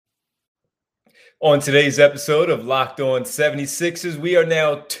On today's episode of Locked On 76ers, we are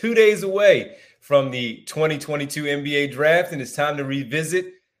now 2 days away from the 2022 NBA draft, and it's time to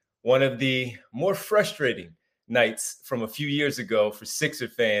revisit one of the more frustrating nights from a few years ago for Sixer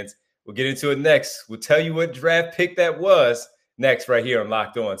fans. We'll get into it next. We'll tell you what draft pick that was next right here on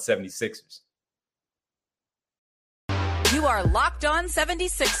Locked On 76ers. You are Locked On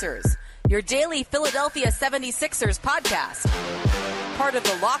 76ers, your daily Philadelphia 76ers podcast. Part of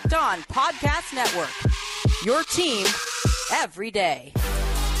the Locked On Podcast Network, your team every day.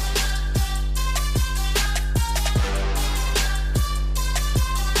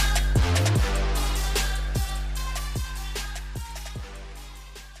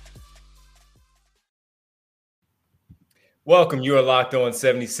 Welcome. You are Locked On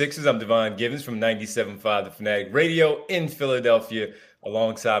 76ers. I'm Devon Givens from 97.5 The Fanatic Radio in Philadelphia,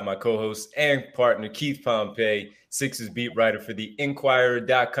 alongside my co-host and partner, Keith Pompey, Sixers beat writer for the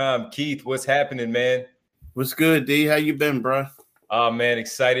Inquirer.com. Keith, what's happening, man? What's good, D? How you been, bro? Oh, man,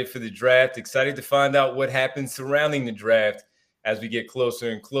 excited for the draft. Excited to find out what happens surrounding the draft as we get closer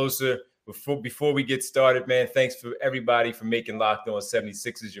and closer. Before we get started, man, thanks for everybody for making Locked On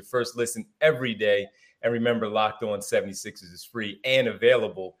 76ers your first listen every day. And remember, Locked On 76ers is free and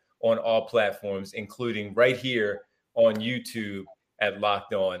available on all platforms, including right here on YouTube at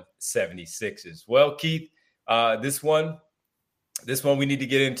Locked On 76ers. Well, Keith, this one we need to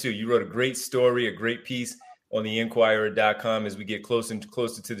get into. You wrote a great story, a great piece on the Inquirer.com as we get closer and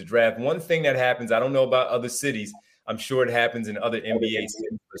closer to the draft. One thing that happens, I don't know about other cities, I'm sure it happens in other NBA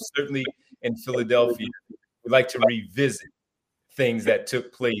cities, but certainly in Philadelphia, we like to revisit things that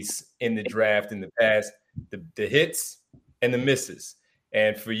took place in the draft in the past, the hits and the misses.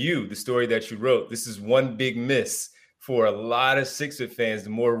 And for you, the story that you wrote, this is one big miss for a lot of Sixer fans, the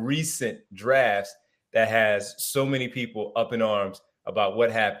more recent drafts that has so many people up in arms about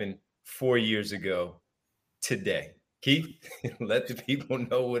what happened 4 years ago today. Keith, let the people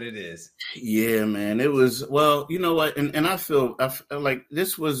know what it is. Yeah, man. It was, well, you know what? And I feel like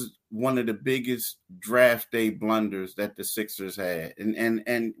this was one of the biggest draft day blunders that the Sixers had.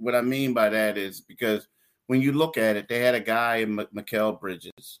 And what I mean by that is because when you look at it, they had a guy in Mikal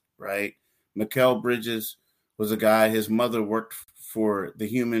Bridges, right? Mikal Bridges was a guy, his mother worked for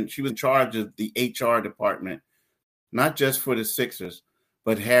she was in charge of the HR department, not just for the Sixers,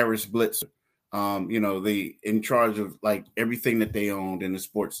 but Harris Blitzer. In charge of like everything that they owned in the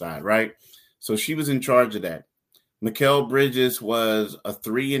sports side, right? So she was in charge of that. Mikal Bridges was a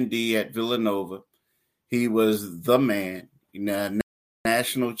 3-and-D at Villanova. He was the man,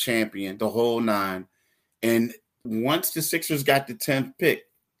 national champion, the whole nine. And once the Sixers got the 10th pick,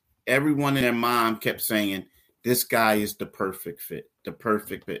 everyone and their mom kept saying, this guy is the perfect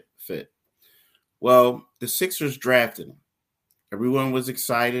fit. Well, the Sixers drafted him. Everyone was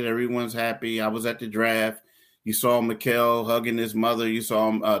excited. Everyone's happy. I was at the draft. You saw Mikal hugging his mother. You saw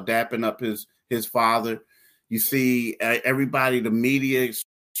him dapping up his father. You see everybody, the media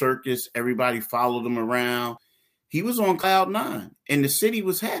circus, everybody followed him around. He was on cloud nine, and the city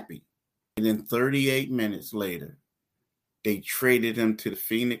was happy. And then 38 minutes later, they traded him to the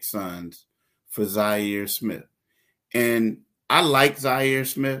Phoenix Suns for Zhaire Smith. And I like Zhaire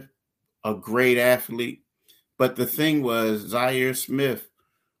Smith, a great athlete. But the thing was, Zhaire Smith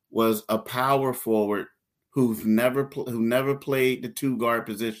was a power forward who never played the two guard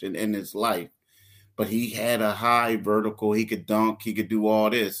position in his life. But he had a high vertical. He could dunk. He could do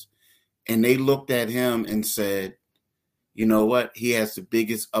all this. And they looked at him and said, you know what? He has the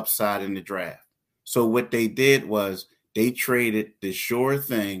biggest upside in the draft. So what they did was they traded the sure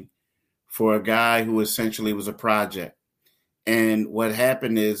thing for a guy who essentially was a project. And what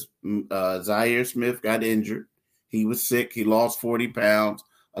happened is Zhaire Smith got injured. He was sick. He lost 40 pounds,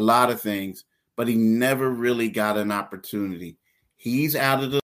 a lot of things, but he never really got an opportunity. He's out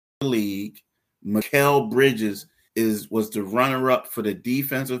of the league. Mikal Bridges was the runner-up for the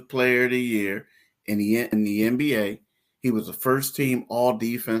Defensive Player of the Year in the NBA. He was a first-team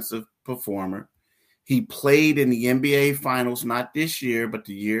all-defensive performer. He played in the NBA Finals, not this year, but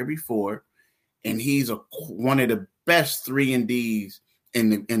the year before, and he's one of the best 3-and-Ds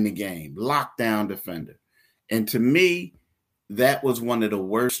in the game, lockdown defender. And to me, that was one of the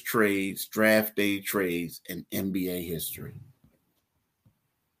worst trades, draft day trades in NBA history.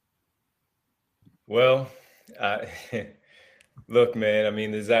 Well, look, man, I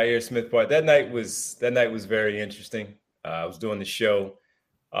mean, the Zhaire Smith part, that night was very interesting. I was doing the show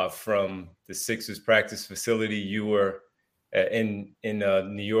from the Sixers practice facility. You were in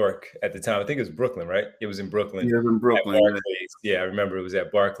New York at the time. I think it was Brooklyn, right? It was in Brooklyn. Yeah, in Brooklyn. Yeah, I remember it was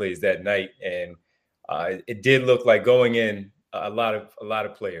at Barclays that night. And it did look like going in, a lot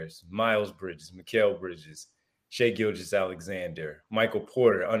of players: Miles Bridges, Mikal Bridges, Shai Gilgeous-Alexander, Michael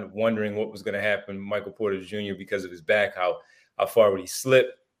Porter, wondering what was going to happen. Michael Porter Jr. because of his back, how far would he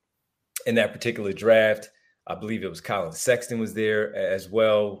slip in that particular draft? I believe it was Colin Sexton was there as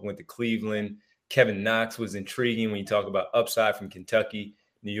well, went to Cleveland. Kevin Knox was intriguing when you talk about upside from Kentucky.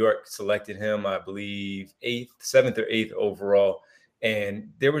 New York selected him, I believe, 7th or 8th overall.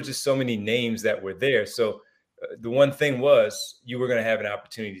 And there were just so many names that were there. So the one thing was you were going to have an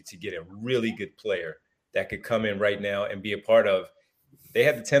opportunity to get a really good player that could come in right now and be a part of. They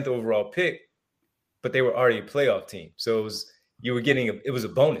had the 10th overall pick, but they were already a playoff team. So it was a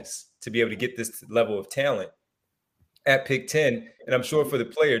bonus to be able to get this level of talent at pick 10. And I'm sure for the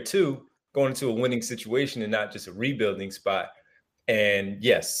player too, going into a winning situation and not just a rebuilding spot. And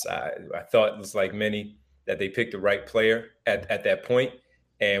yes, I thought it was like many that they picked the right player at that point.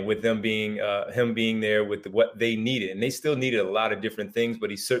 And with them being him being there with what they needed, and they still needed a lot of different things, but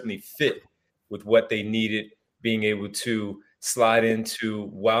he certainly fit with what they needed, being able to slide into,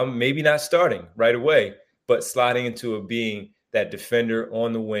 while maybe not starting right away, but sliding into being that defender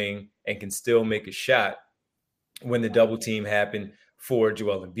on the wing and can still make a shot when the double team happened for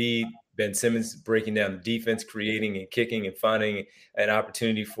Joel Embiid. Ben Simmons breaking down the defense, creating and kicking and finding an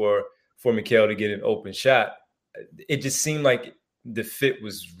opportunity for Mikal to get an open shot. It just seemed like the fit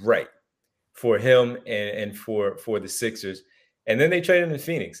was right for him and for the Sixers. And then they traded him to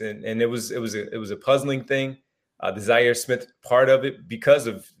Phoenix, and it was a puzzling thing. The Zaire Smith part of it, because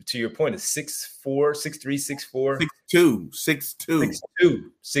of, to your point, a 6'4", 6'3", 6'4",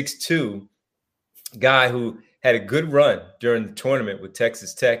 6'2" guy who had a good run during the tournament with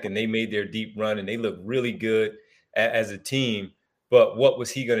Texas Tech, and they made their deep run, and they looked really good as a team. But what was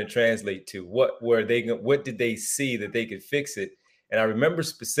he going to translate to? What did they see that they could fix it? And I remember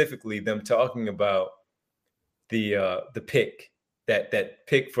specifically them talking about the pick, that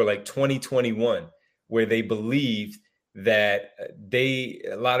pick for like 2021, where they believed that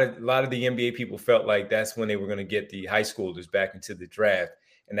a lot of the NBA people felt like that's when they were going to get the high schoolers back into the draft.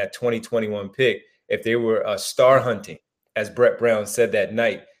 And that 2021 pick, if they were star hunting, as Brett Brown said that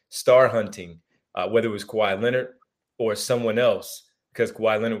night, star hunting, whether it was Kawhi Leonard or someone else, because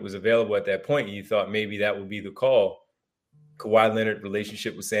Kawhi Leonard was available at that point, you thought maybe that would be the call. Kawhi Leonard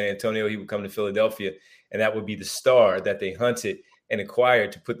relationship with San Antonio, he would come to Philadelphia, and that would be the star that they hunted and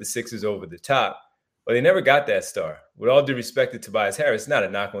acquired to put the Sixers over the top. But they never got that star. With all due respect to Tobias Harris, not a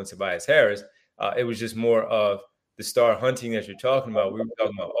knock on Tobias Harris. It was just more of the star hunting that you're talking about. We were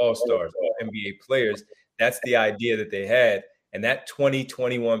talking about all-stars, all NBA players. That's the idea that they had. And that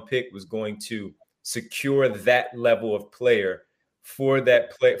 2021 pick was going to secure that level of player with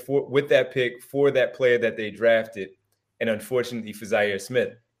that player that they drafted. And unfortunately for Zaire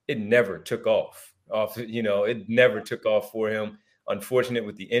Smith, it never took off. It never took off for him. Unfortunate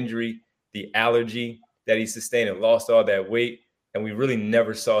with the injury, the allergy that he sustained and lost all that weight. And we really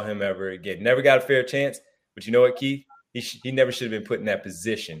never saw him ever again. Never got a fair chance. But you know what, Keith? He never should have been put in that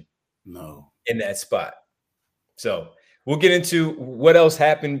position. No. In that spot. So we'll get into what else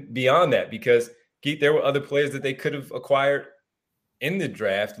happened beyond that, because, Keith, there were other players that they could have acquired in the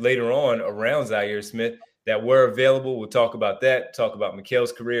draft later on around Zaire Smith that were available. We'll talk about that, talk about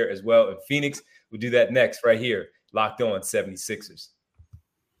Mikal's career as well in Phoenix. We'll do that next right here, Locked On 76ers.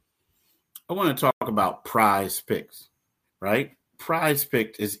 I want to talk about prize picks, right? Prize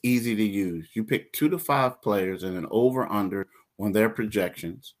pick is easy to use. You pick 2 to 5 players and an over-under on their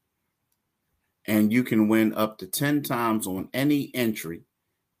projections, and you can win up to 10 times on any entry.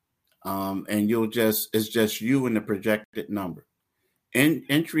 And it's just you and the projected number.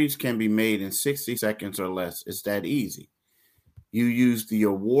 Entries can be made in 60 seconds or less. It's that easy. You use the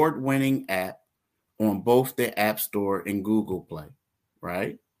award-winning app on both the App Store and Google Play,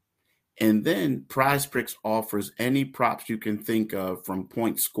 right? And then Prize Picks offers any props you can think of, from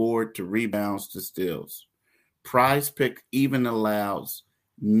points scored to rebounds to steals. Prize Pick even allows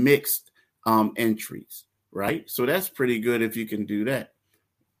mixed entries, right? So that's pretty good if you can do that.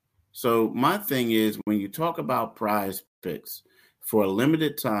 So my thing is, when you talk about Prize Picks, for a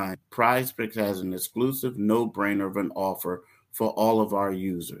limited time, Prize Picks has an exclusive no-brainer of an offer for all of our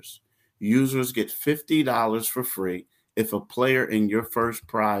users. Users get $50 for free if a player in your first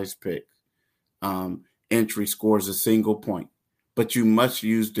Prize Pick entry scores a single point, but you must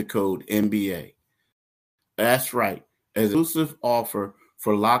use the code NBA. That's right. As an exclusive offer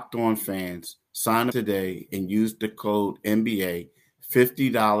for Locked On fans, sign up today and use the code NBA,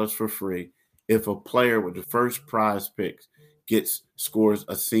 $50 for free if a player with the first Prize Pick scores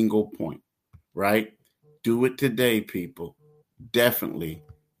a single point, right? Do it today, people. Definitely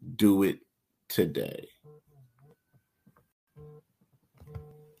do it today.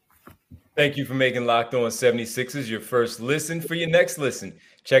 Thank you for making Locked On 76ers your first listen. For your next listen,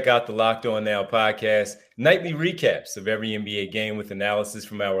 check out the Locked On Now podcast, nightly recaps of every NBA game with analysis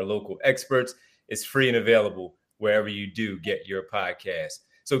from our local experts. It's free and available wherever you do get your podcast.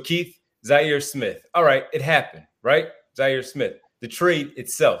 So, Keith, Zhaire Smith. All right, it happened, right? Zhaire Smith. The trade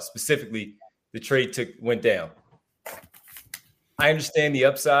itself, specifically, the trade went down. I understand the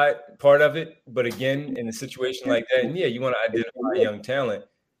upside part of it, but again, in a situation like that, and yeah, you want to identify young talent,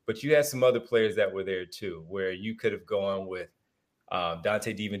 but you had some other players that were there too, where you could have gone with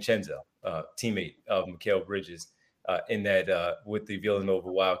Dante DiVincenzo, teammate of Mikal Bridges, in that with the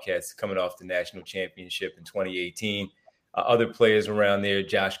Villanova Wildcats coming off the national championship in 2018. Other players around there,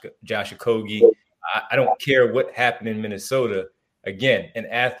 Josh Okogie. I don't care what happened in Minnesota. Again, an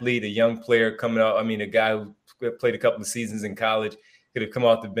athlete, a young player coming out. I mean, a guy who played a couple of seasons in college could have come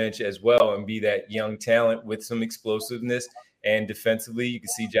off the bench as well and be that young talent with some explosiveness. And defensively, you can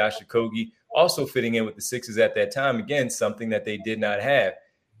see Josh Okogie also fitting in with the Sixers at that time. Again, something that they did not have.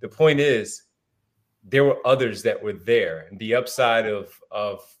 The point is, there were others that were there. And the upside of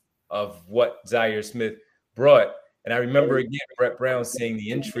what Zhaire Smith brought. And I remember, again, Brett Brown saying the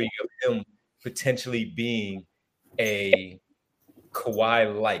intrigue of him potentially being a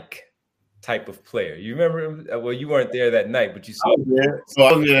Kawhi-like type of player. You remember? Well, you weren't there that night, but you saw. I was there. So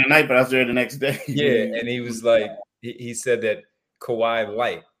I wasn't there that night, but I was there the next day. Yeah, and he was like, he said that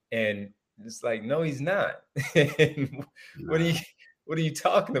Kawhi-like, and it's like, no, he's not. What are you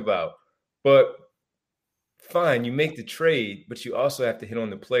talking about? But fine, you make the trade, but you also have to hit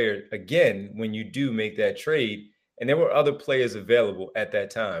on the player again when you do make that trade. And there were other players available at that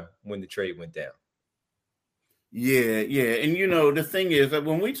time when the trade went down. Yeah. And, the thing is that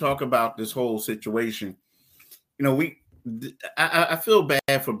when we talk about this whole situation, I feel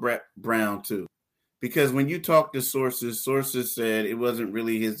bad for Brett Brown, too, because when you talk to sources said it wasn't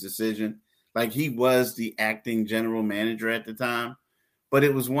really his decision. Like, he was the acting general manager at the time. But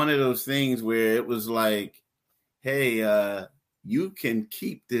it was one of those things where it was like, hey, you can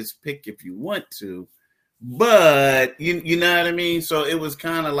keep this pick if you want to. But you know what I mean? So it was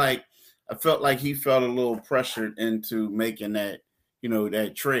kind of like, I felt like he felt a little pressured into making that,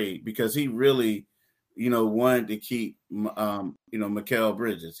 that trade, because he really, wanted to keep, Mikal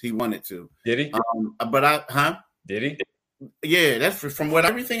Bridges. He wanted to. Did he? Did he? Yeah, that's from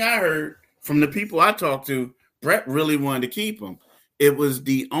everything I heard from the people I talked to. Brett really wanted to keep him. It was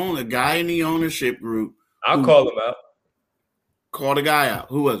the guy in the ownership group. I'll call him out. Call the guy out.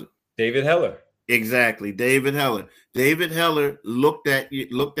 Who was it? David Heller. Exactly, David Heller. David Heller looked at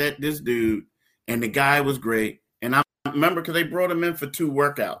this dude, and the guy was great. And I remember because they brought him in for 2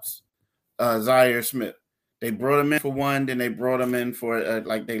 workouts, Zhaire Smith. They brought him in for one, then they brought him in for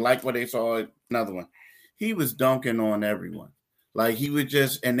they liked what they saw, another one. He was dunking on everyone. Like, he would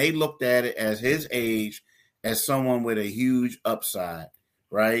just, and they looked at it as his age, as someone with a huge upside,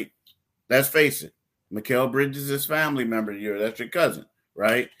 right? Let's face it, Mikal Bridges is family member. That's your cousin,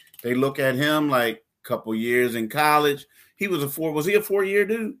 right? They look at him like a couple years in college. Was he a 4-year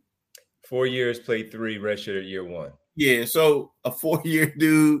dude? 4 years, played 3, redshirt year 1. Yeah, so a 4-year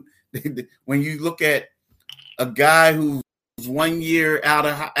dude. When you look at a guy who's 1 year out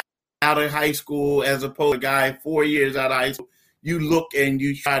of high school as opposed to a guy 4 years out of high school, you look and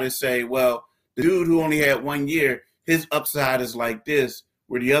you try to say, well, the dude who only had 1 year, his upside is like this,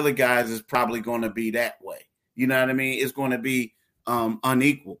 where the other guys is probably going to be that way. You know what I mean? It's going to be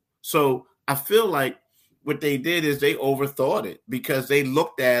unequal. So I feel like what they did is they overthought it, because they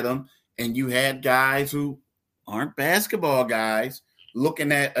looked at them, and you had guys who aren't basketball guys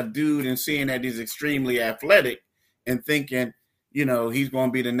looking at a dude and seeing that he's extremely athletic and thinking, he's going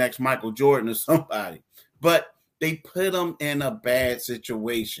to be the next Michael Jordan or somebody. But they put him in a bad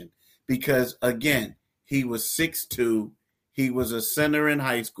situation because, again, he was 6'2". He was a center in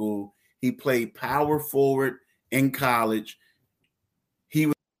high school. He played power forward in college. He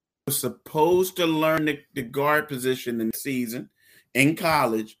was supposed to learn the guard position in the season in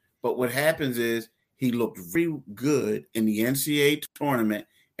college, but what happens is he looked very good in the NCAA tournament,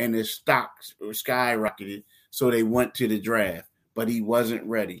 and his stocks skyrocketed, so they went to the draft, but he wasn't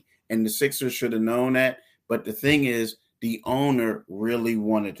ready. And the Sixers should have known that, but the thing is, the owner really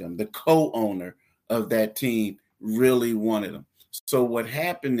wanted him. The co-owner of that team really wanted him. So what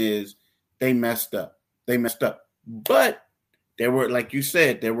happened is they messed up. But there were, like you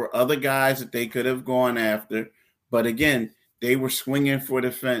said, there were other guys that they could have gone after. But again, they were swinging for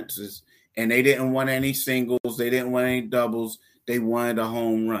the fences, and they didn't want any singles. They didn't want any doubles. They wanted a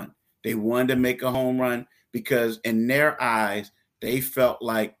home run. They wanted to make a home run because in their eyes, they felt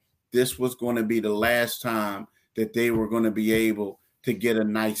like this was going to be the last time that they were going to be able to get a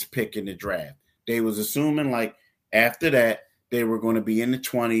nice pick in the draft. They was assuming like after that they were going to be in the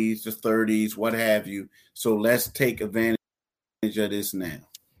 20s, the 30s, what have you. So let's take advantage of this now.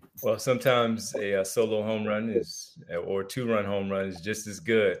 Well, sometimes a solo home run or 2-run home run is just as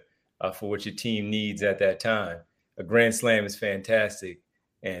good for what your team needs at that time. A grand slam is fantastic,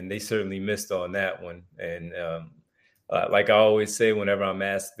 and they certainly missed on that one. And like I always say, whenever I'm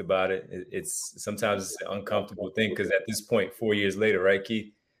asked about it, it's sometimes it's an uncomfortable thing because at this point, 4 years later, right,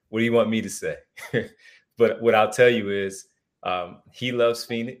 Keith, what do you want me to say? But what I'll tell you is he loves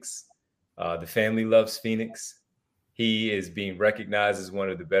Phoenix. The family loves Phoenix. He is being recognized as one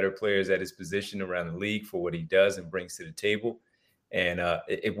of the better players at his position around the league for what he does and brings to the table. And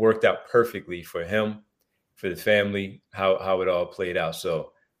it worked out perfectly for him, for the family, how it all played out.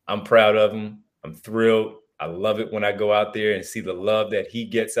 So I'm proud of him. I'm thrilled. I love it when I go out there and see the love that he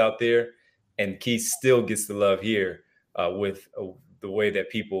gets out there. And Keith still gets the love here with the way that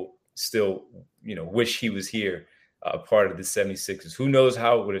people still, wish he was here, part of the 76ers. Who knows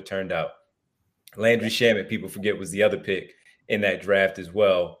how it would have turned out? Landry Shamet, people forget, was the other pick in that draft as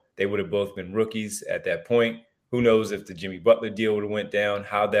well. They would have both been rookies at that point. Who knows if the Jimmy Butler deal would have went down,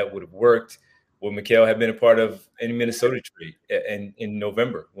 how that would have worked. Would Mikal have been a part of any Minnesota trade in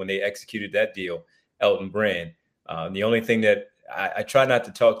November when they executed that deal, Elton Brand? The only thing that I try not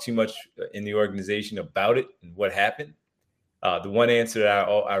to talk too much in the organization about it and what happened. The one answer that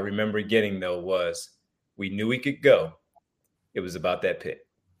I remember getting, though, was we knew we could go. It was about that pick.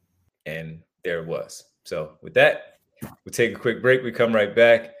 And there it was. So with that, we'll take a quick break. We come right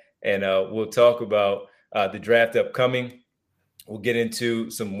back and we'll talk about the draft upcoming. We'll get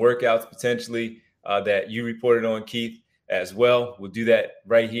into some workouts potentially that you reported on, Keith, as well. We'll do that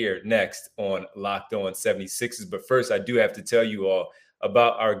right here next on Locked On 76ers. But first, I do have to tell you all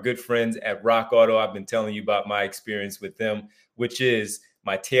about our good friends at Rock Auto. I've been telling you about my experience with them, which is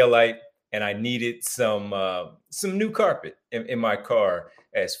my taillight, and I needed some new carpet in my car.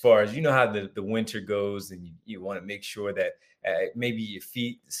 As far as how the winter goes, and you want to make sure that maybe your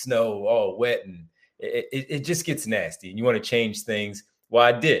feet, snow, all wet, and it just gets nasty, and you want to change things. Well,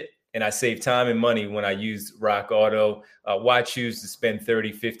 I did, and I saved time and money when I used Rock Auto. Why choose to spend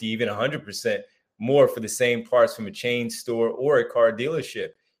 30, 50, even 100% more for the same parts from a chain store or a car dealership?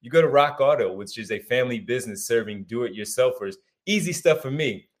 You go to Rock Auto, which is a family business serving do-it-yourselfers. Easy stuff for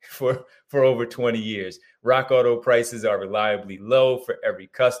me for over 20 years. Rock Auto prices are reliably low for every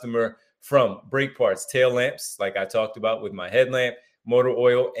customer, from brake parts, tail lamps, like I talked about with my headlamp, motor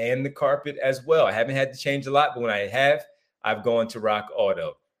oil, and the carpet as well. I haven't had to change a lot, but when I have, I've gone to Rock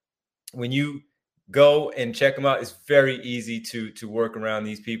Auto. When you go and check them out, it's very easy to work around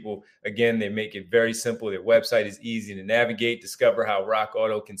these people. Again, they make it very simple. Their website is easy to navigate. Discover how Rock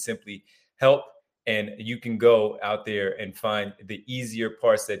Auto can simply help. And you can go out there and find the easier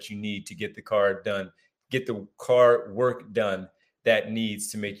parts that you need to get the car done, get the car work done that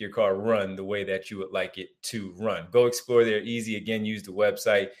needs to make your car run the way that you would like it to run. Go explore their easy. Again, use the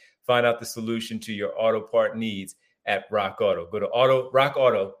website. Find out the solution to your auto part needs at Rock Auto. Go to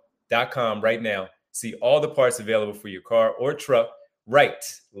rockauto.com right now. See all the parts available for your car or truck, right,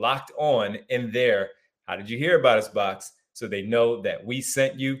 locked on in there. How did you hear about us box? So they know that we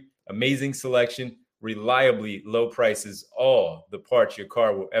sent you. Amazing selection, reliably low prices, all the parts your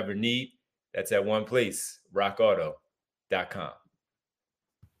car will ever need. That's at one place, rockauto.com.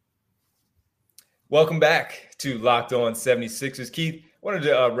 Welcome back to Locked On 76ers. Keith, wanted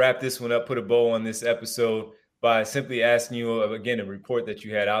to wrap this one up, put a bow on this episode by simply asking you, again, a report that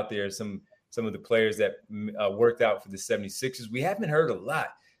you had out there, some of the players that worked out for the 76ers. We haven't heard a lot.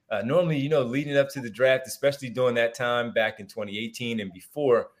 Normally, leading up to the draft, especially during that time back in 2018 and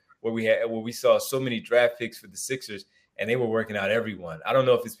before, where we saw so many draft picks for the Sixers, and they were working out everyone. I don't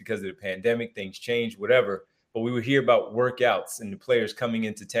know if it's because of the pandemic, things changed, whatever, but we would hear about workouts and the players coming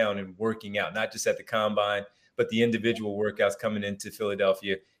into town and working out, not just at the combine, but the individual workouts coming into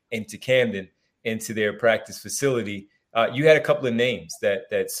Philadelphia, into Camden, into their practice facility. You had a couple of names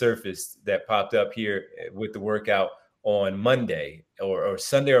that surfaced, that popped up here with the workout on Monday or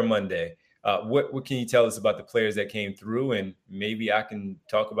Sunday or Monday. What can you tell us about the players that came through? And maybe I can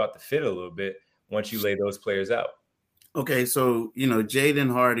talk about the fit a little bit once you lay those players out. Okay, so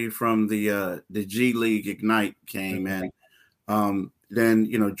Jaden Hardy from the G League Ignite came in.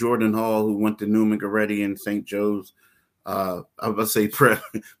 Then Jordan Hall, who went to Newman Goretti and St. Joe's. I was say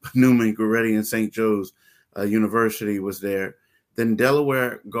Newman Goretti and St. Joe's University was there. Then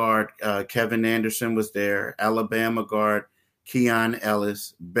Delaware guard Kevin Anderson was there. Alabama guard Keon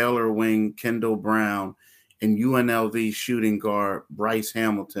Ellis, Baylor wing Kendall Brown, and UNLV shooting guard Bryce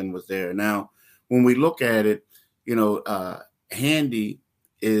Hamilton was there. Now, when we look at it, Handy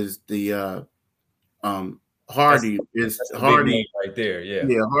is the Hardy that's a big Hardy name right there. Yeah.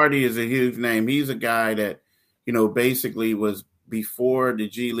 Yeah, Hardy is a huge name. He's a guy that, basically was before the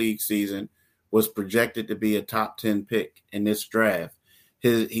G League season was projected to be a top 10 pick in this draft.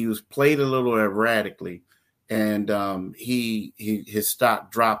 He was played a little erratically, and his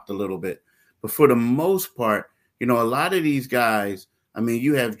stock dropped a little bit. But for the most part, a lot of these guys,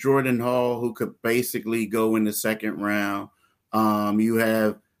 you have Jordan Hall, who could basically go in the second round. You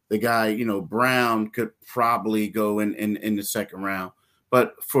have the guy, Brown could probably go in the second round.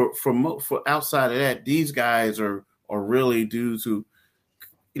 But for outside of that, these guys are really due to,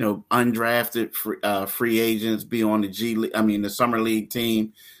 undrafted free agents, be on the summer league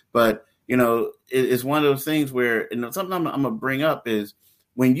team. But, it's one of those things where, something I'm going to bring up is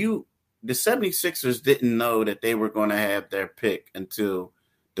when the 76ers didn't know that they were going to have their pick until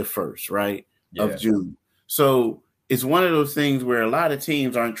the 1st, right, of June. So it's one of those things where a lot of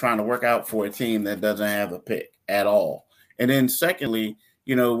teams aren't trying to work out for a team that doesn't have a pick at all. And then secondly,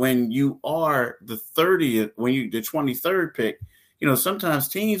 when you are the 30th, the 23rd pick, sometimes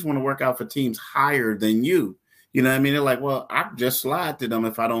teams want to work out for teams higher than you. They're like, well, I just slide to them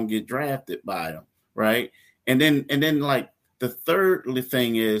if I don't get drafted by them, right? And then like the third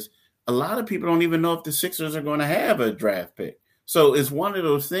thing is a lot of people don't even know if the Sixers are going to have a draft pick. So it's one of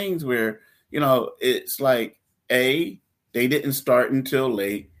those things where, it's like, A, they didn't start until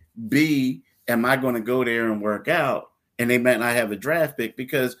late. B, am I going to go there and work out? And they might not have a draft pick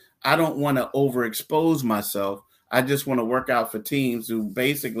because I don't want to overexpose myself. I just want to work out for teams who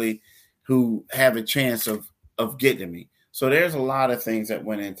have a chance of getting me. So there's a lot of things that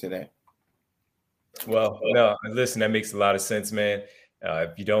went into that. Well, no, listen, that makes a lot of sense, man.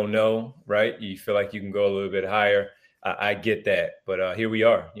 If you don't know, right, you feel like you can go a little bit higher. I get that. But here we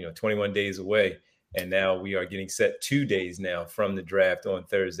are, 21 days away. And now we are getting set 2 days now from the draft on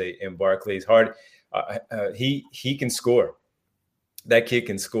Thursday in Barclays. Hard. He can score. That kid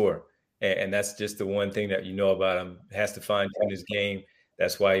can score. And that's just the one thing that you know about him. Has to fine-tune his game.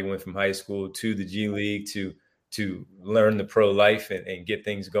 That's why he went from high school to the G League to learn the pro life and get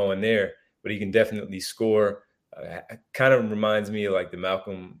things going there. But he can definitely score. Kind of reminds me of like the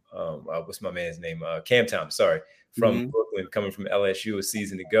Malcolm, what's my man's name? Cam Thomas, from Brooklyn, coming from LSU a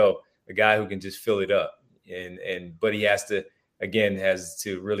season ago. A guy who can just fill it up. But he has to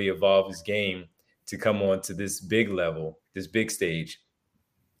really evolve his game to come on to this big level, this big stage,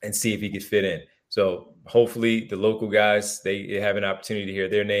 and see if he could fit in. So hopefully the local guys, they have an opportunity to hear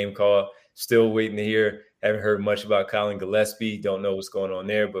their name called. Still waiting to hear. Haven't heard much about Colin Gillespie. Don't know what's going on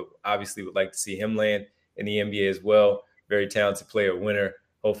there, but obviously would like to see him land in the NBA as well. Very talented player, winner.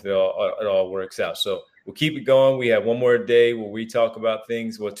 Hopefully it all works out. So we'll keep it going. We have one more day where we talk about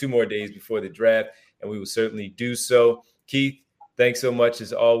things. Well, 2 more days before the draft, and we will certainly do so. Keith, thanks so much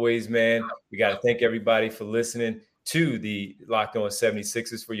as always, man. We got to thank everybody for listening to the Locked On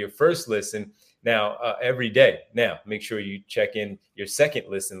 76ers for your first listen. Now, every day. Now, make sure you check in your second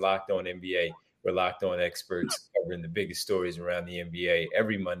listen, Locked On NBA. We're Locked On experts covering the biggest stories around the NBA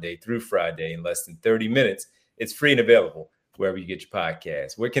every Monday through Friday in less than 30 minutes. It's free and available wherever you get your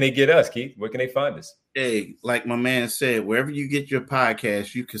podcasts. Where can they get us, Keith? Where can they find us? Hey, like my man said, wherever you get your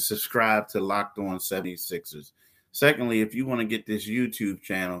podcast, you can subscribe to Locked On 76ers. Secondly, if you want to get this YouTube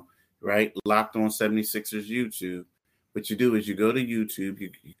channel, right, Locked On 76ers YouTube, what you do is you go to YouTube,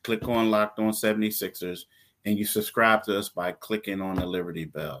 you click on Locked On 76ers, and you subscribe to us by clicking on the Liberty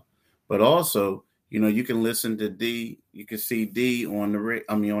Bell. But also, you can listen to D. You can see D on the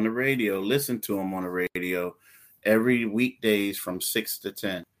radio. Listen to him on the radio every weekdays from 6 to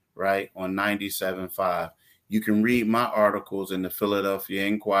 10, right, on 97.5. You can read my articles in the Philadelphia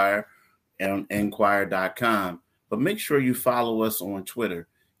Inquirer and Inquirer.com. But make sure you follow us on Twitter.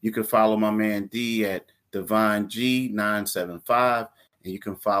 You can follow my man D at DivineG975, and you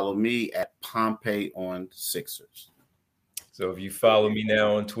can follow me at Pompey on Sixers. So if you follow me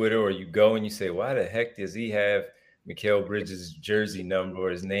now on Twitter, or you go and you say, why the heck does he have Mikal Bridges' jersey number or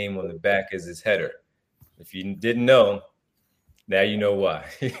his name on the back as his header? If you didn't know, now you know why.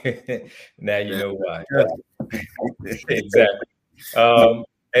 Now you know why. Exactly.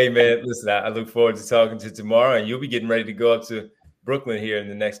 Hey, man, listen, I look forward to talking to you tomorrow, and you'll be getting ready to go up to Brooklyn here in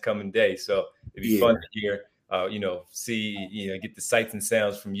the next coming day. So it'd be fun to hear, see, get the sights and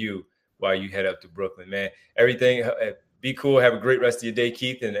sounds from you while you head up to Brooklyn, man. Everything, be cool. Have a great rest of your day,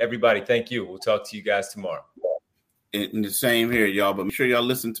 Keith, and everybody. Thank you. We'll talk to you guys tomorrow. And the same here, y'all. But make sure y'all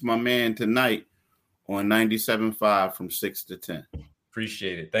listen to my man tonight on 97.5 from 6 to 10.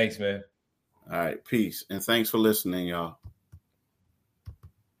 Appreciate it. Thanks, man. All right. Peace. And thanks for listening, y'all.